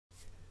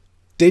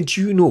Did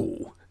you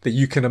know that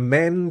you can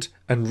amend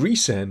and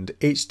resend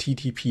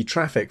HTTP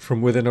traffic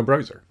from within a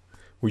browser?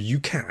 Well, you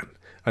can.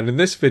 And in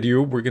this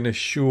video, we're going to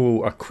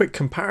show a quick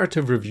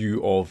comparative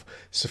review of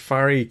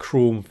Safari,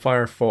 Chrome,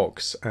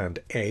 Firefox, and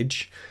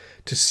Edge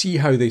to see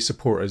how they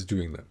support us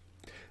doing that.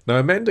 Now,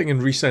 amending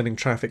and resending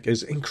traffic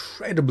is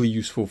incredibly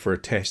useful for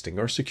testing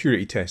or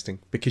security testing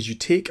because you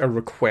take a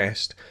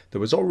request that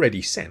was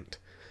already sent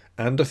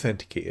and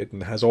authenticated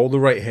and has all the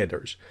right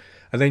headers,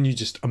 and then you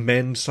just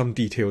amend some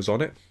details on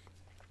it,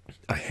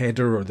 a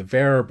header or the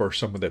verb or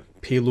some of the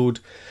payload,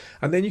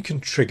 and then you can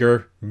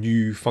trigger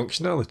new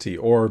functionality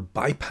or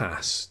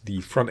bypass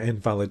the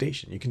front-end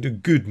validation. You can do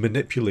good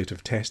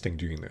manipulative testing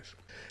doing this.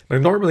 Now,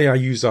 normally I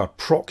use a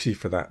proxy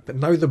for that, but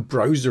now the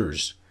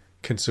browsers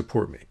can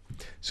support me.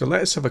 So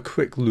let's have a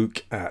quick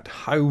look at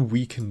how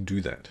we can do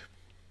that.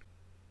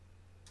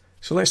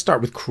 So let's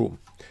start with Chrome.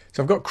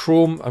 So I've got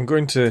Chrome. I'm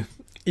going to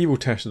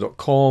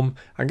EvilTester.com.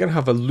 I'm going to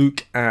have a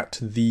look at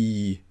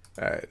the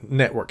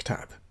network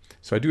tab.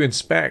 So I do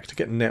inspect,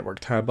 get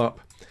network tab up.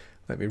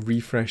 Let me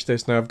refresh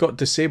this. Now I've got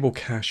disable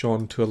cache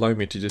on to allow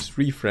me to just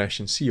refresh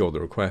and see all the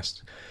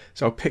requests.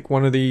 So I'll pick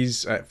one of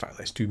these. In fact,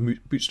 let's do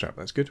Bootstrap.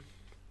 That's good.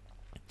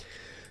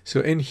 So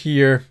in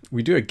here,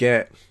 we do a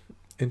get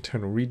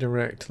internal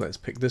redirect. Let's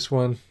pick this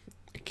one.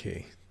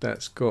 Okay,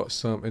 that's got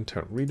some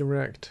internal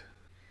redirect.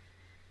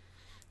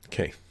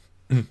 Okay,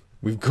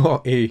 we've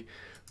got a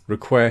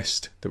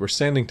request that we're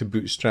sending to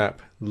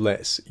Bootstrap.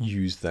 Let's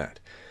use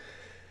that.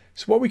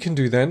 So what we can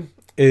do then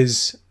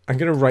is I'm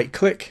going to right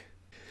click.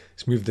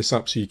 Let's move this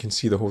up so you can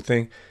see the whole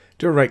thing.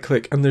 Do a right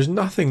click and there's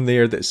nothing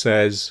there that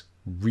says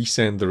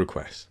resend the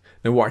request.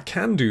 Now what I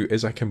can do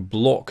is I can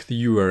block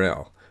the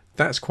URL.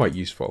 That's quite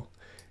useful.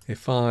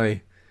 If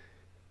I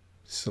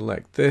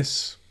select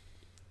this,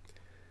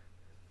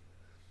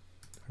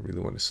 I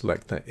really want to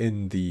select that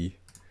in the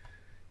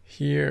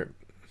here.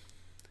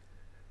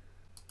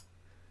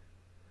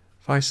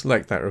 If I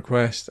select that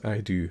request, I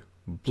do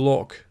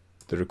block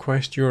the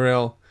request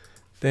URL,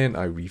 then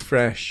I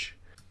refresh.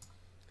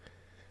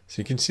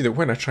 So you can see that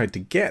when I tried to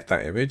get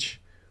that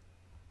image,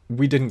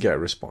 we didn't get a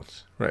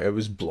response, right? It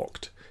was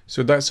blocked.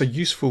 So that's a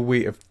useful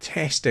way of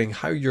testing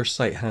how your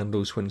site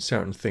handles when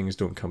certain things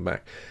don't come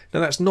back. Now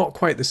that's not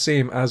quite the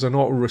same as an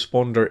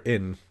autoresponder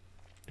in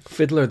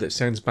Fiddler that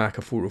sends back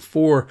a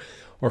 404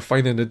 or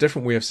finding a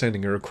different way of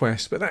sending a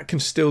request, but that can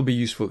still be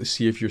useful to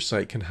see if your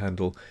site can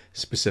handle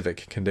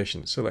specific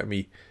conditions. So let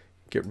me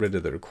get rid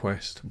of the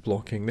request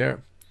blocking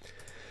there.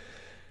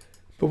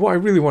 But what I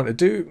really want to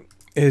do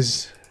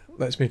is,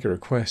 let's make a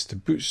request to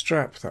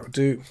Bootstrap, that'll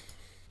do.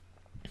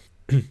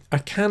 I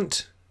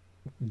can't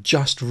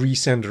just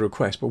resend a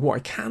request, but what I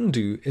can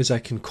do is I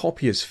can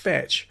copy as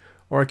fetch,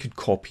 or I could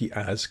copy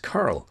as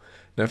curl.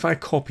 Now if I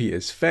copy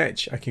as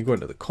fetch, I can go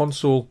into the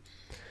console,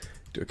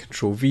 do a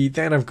Control V,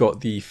 then I've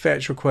got the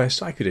fetch request,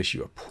 so I could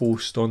issue a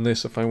post on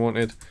this if I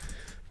wanted.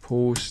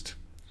 Post,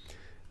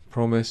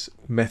 promise,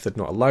 method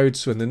not allowed.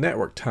 So in the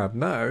network tab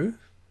now,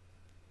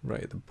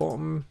 right at the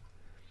bottom,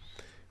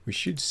 we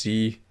should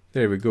see,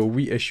 there we go,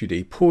 we issued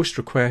a post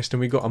request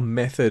and we got a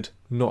method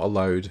not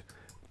allowed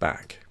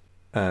back.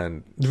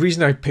 And the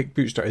reason I picked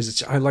Bootstrap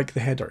is I like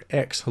the header,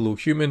 X hello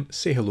human,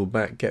 say hello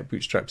back, get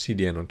Bootstrap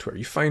CDN on Twitter.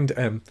 You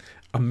find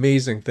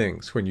amazing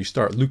things when you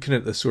start looking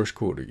at the source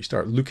code or you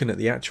start looking at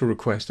the actual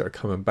requests that are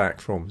coming back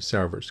from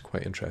servers.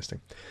 Quite interesting.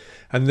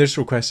 And this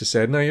request has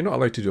said, now you're not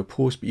allowed to do a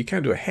post, but you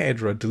can do a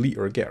head or a delete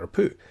or a get or a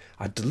put.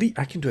 A delete,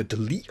 I can do a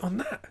delete on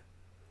that.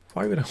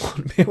 Why would I want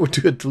to be able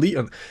to do a delete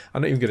on?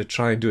 I'm not even going to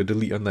try and do a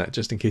delete on that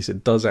just in case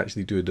it does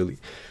actually do a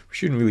delete. We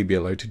shouldn't really be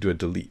allowed to do a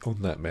delete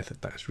on that method.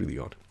 That's really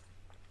odd.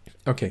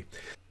 Okay,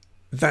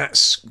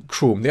 that's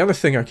Chrome. The other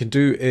thing I can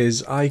do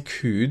is I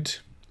could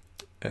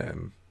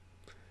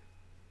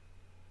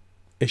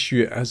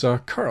issue it as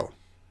a curl.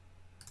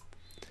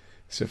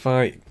 So if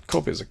I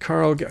copy it as a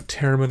curl, get a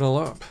terminal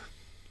up,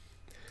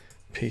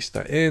 paste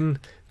that in, you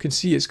can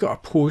see it's got a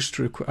post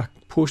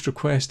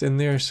request in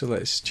there. So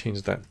let's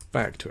change that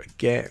back to a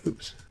get.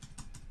 Oops.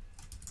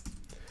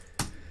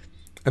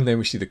 And then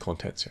we see the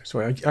contents here.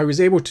 So I was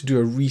able to do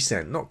a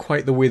resend, not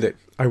quite the way that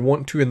I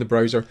want to in the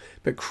browser,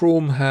 but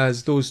Chrome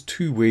has those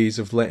two ways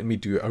of letting me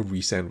do a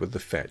resend with the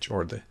fetch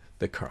or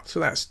the curl. So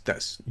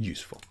that's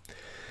useful.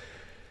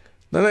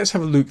 Now let's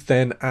have a look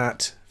then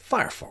at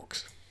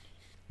Firefox.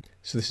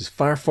 So this is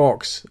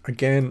Firefox.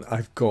 Again,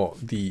 I've got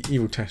the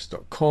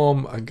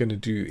EvilTester.com. I'm going to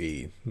do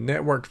a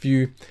network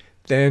view.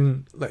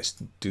 Then let's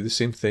do the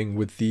same thing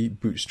with the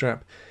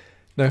Bootstrap.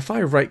 Now if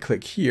I right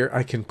click here,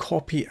 I can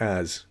copy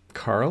as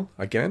curl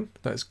again.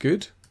 That's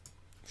good.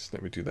 So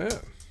let me do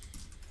that.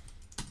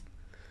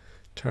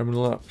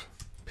 Terminal up,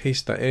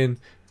 paste that in.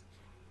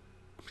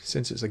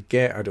 Since it's a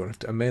get, I don't have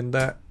to amend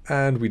that.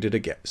 And we did a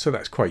get. So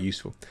that's quite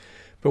useful.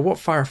 But what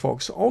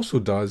Firefox also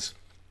does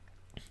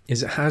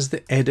is it has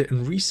the edit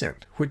and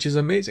resend, which is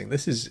amazing.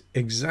 This is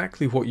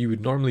exactly what you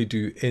would normally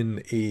do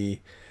in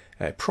a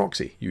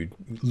proxy. You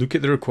look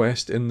at the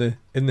request in the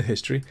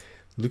history,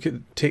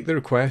 take the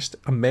request,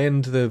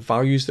 amend the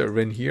values that are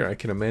in here. I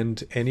can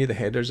amend any of the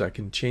headers. I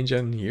can change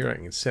in here. I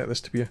can set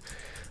this to be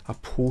a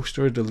post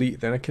or a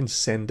delete, then I can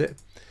send it.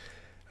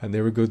 And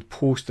there we go,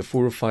 post the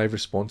 405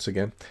 response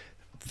again.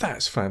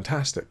 That's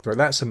fantastic. Right?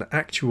 That's an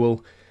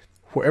actual,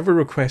 whatever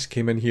request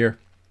came in here,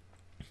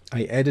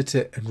 I edit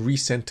it and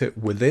resent it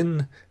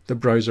within the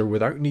browser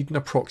without needing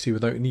a proxy,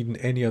 without needing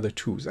any other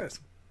tools. That's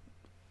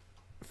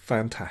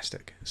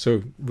fantastic.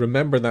 So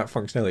remember that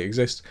functionality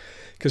exists,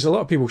 because a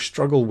lot of people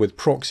struggle with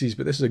proxies,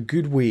 but this is a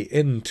good way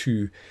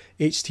into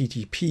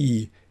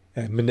HTTP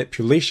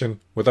manipulation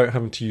without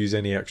having to use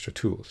any extra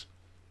tools.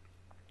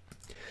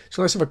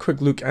 So let's have a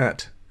quick look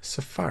at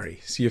Safari,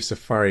 see if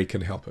Safari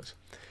can help us.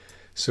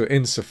 So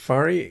in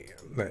Safari,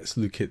 let's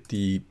look at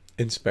the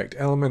inspect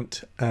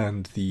element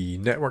and the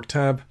network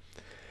tab.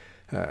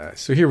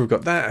 So here we've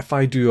got that. If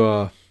I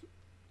do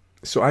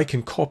so I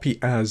can copy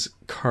as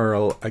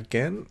curl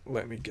again.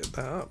 Let me get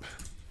that up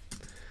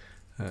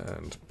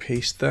and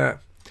paste that.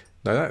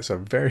 Now that's a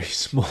very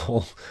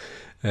small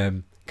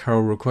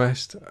curl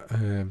request.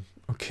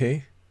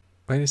 Okay,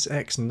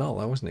 -x null.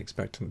 I wasn't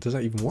expecting. Does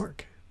that even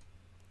work?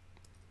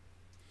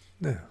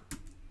 No.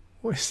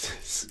 What is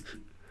this?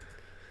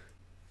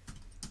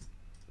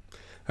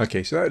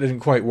 Okay, so that didn't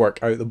quite work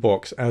out the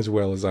box as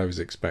well as I was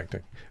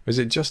expecting. Was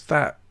it just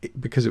that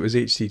because it was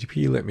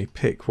HTTP? Let me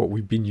pick what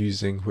we've been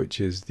using, which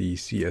is the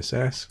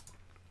CSS.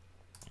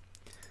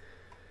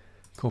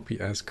 Copy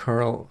as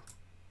curl.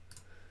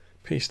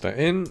 Paste that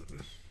in.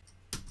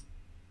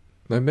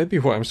 Now maybe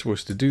what I'm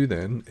supposed to do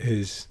then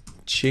is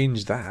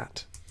change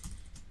that.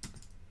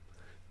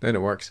 Then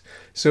it works.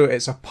 So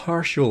it's a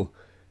partial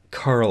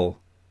curl.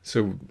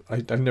 So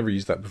I've never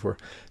used that before.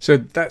 So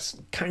that's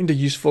kind of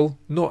useful,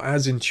 not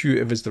as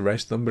intuitive as the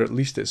rest of them, but at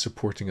least it's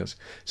supporting us.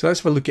 So let's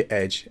have a look at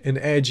Edge. In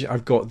Edge,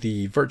 I've got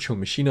the virtual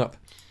machine up.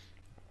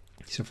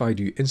 So if I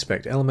do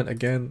inspect element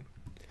again,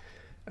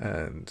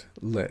 and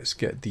let's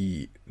get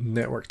the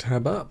network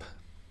tab up.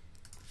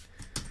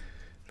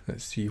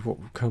 Let's see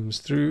what comes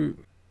through.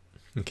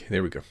 Okay,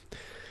 there we go.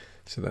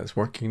 So that's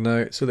working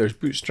now. So there's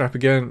Bootstrap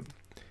again.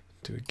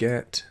 Do a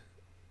get.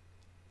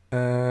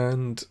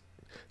 And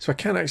so I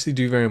can't actually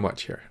do very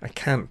much here. I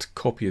can't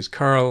copy as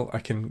curl. I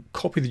can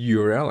copy the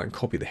URL and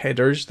copy the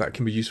headers. That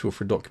can be useful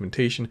for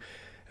documentation.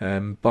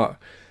 And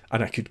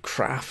I could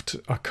craft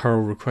a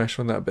curl request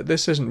on that, but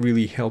this isn't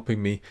really helping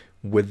me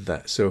with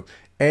that. So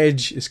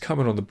Edge is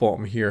coming on the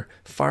bottom here.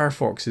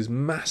 Firefox is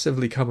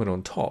massively coming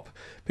on top.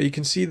 But you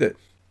can see that,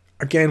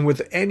 again,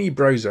 with any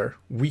browser,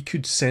 we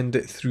could send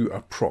it through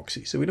a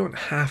proxy. So we don't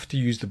have to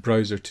use the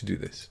browser to do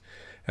this.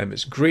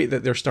 It's great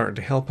that they're starting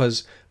to help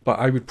us, but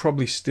I would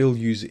probably still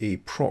use a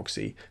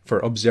proxy for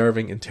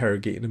observing,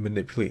 interrogating, and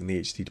manipulating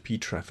the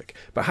HTTP traffic.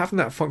 But having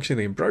that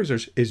functionality in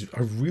browsers is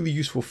a really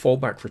useful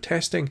fallback for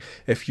testing.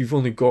 If you've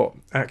only got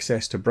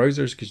access to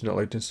browsers because you're not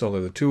allowed to install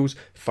other tools,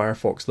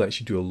 Firefox lets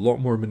you do a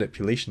lot more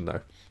manipulation now.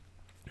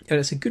 And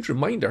it's a good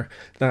reminder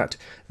that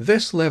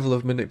this level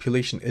of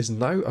manipulation is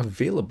now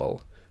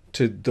available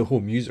to the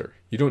home user.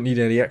 You don't need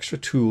any extra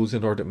tools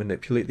in order to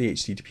manipulate the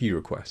HTTP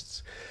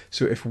requests.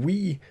 So if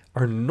we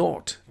are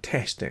not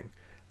testing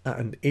at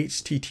an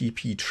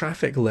HTTP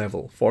traffic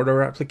level for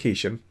our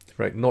application,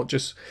 right, not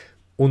just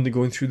only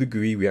going through the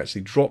GUI, we actually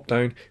drop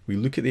down, we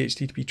look at the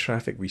HTTP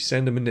traffic, we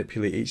send and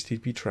manipulate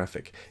HTTP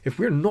traffic. If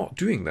we're not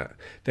doing that,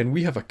 then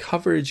we have a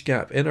coverage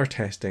gap in our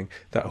testing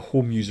that a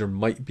home user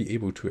might be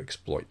able to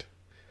exploit.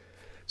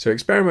 So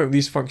experiment with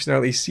these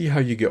functionalities, see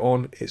how you get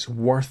on. It's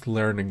worth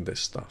learning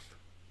this stuff.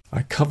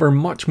 I cover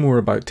much more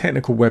about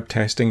technical web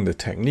testing, the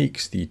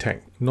techniques, the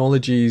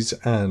technologies,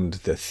 and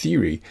the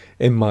theory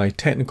in my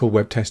Technical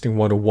Web Testing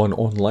 101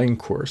 online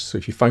course. So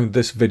if you found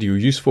this video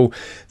useful,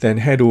 then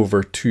head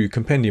over to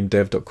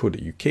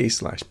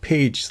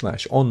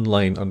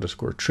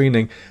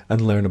compendiumdev.co.uk/page/online_training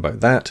and learn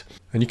about that.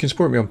 And you can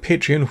support me on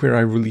Patreon, where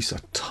I release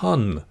a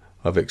ton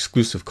of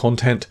exclusive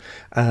content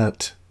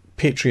at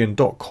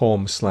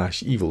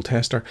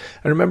patreon.com/EvilTester.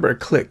 And remember to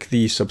click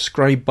the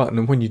subscribe button,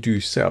 and when you do,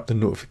 set up the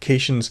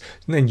notifications,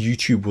 and then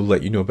YouTube will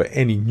let you know about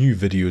any new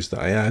videos that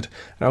I add.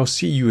 And I'll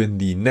see you in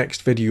the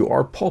next video,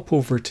 or pop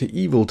over to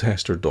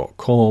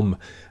EvilTester.com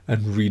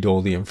and read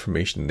all the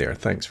information there.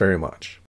 Thanks very much.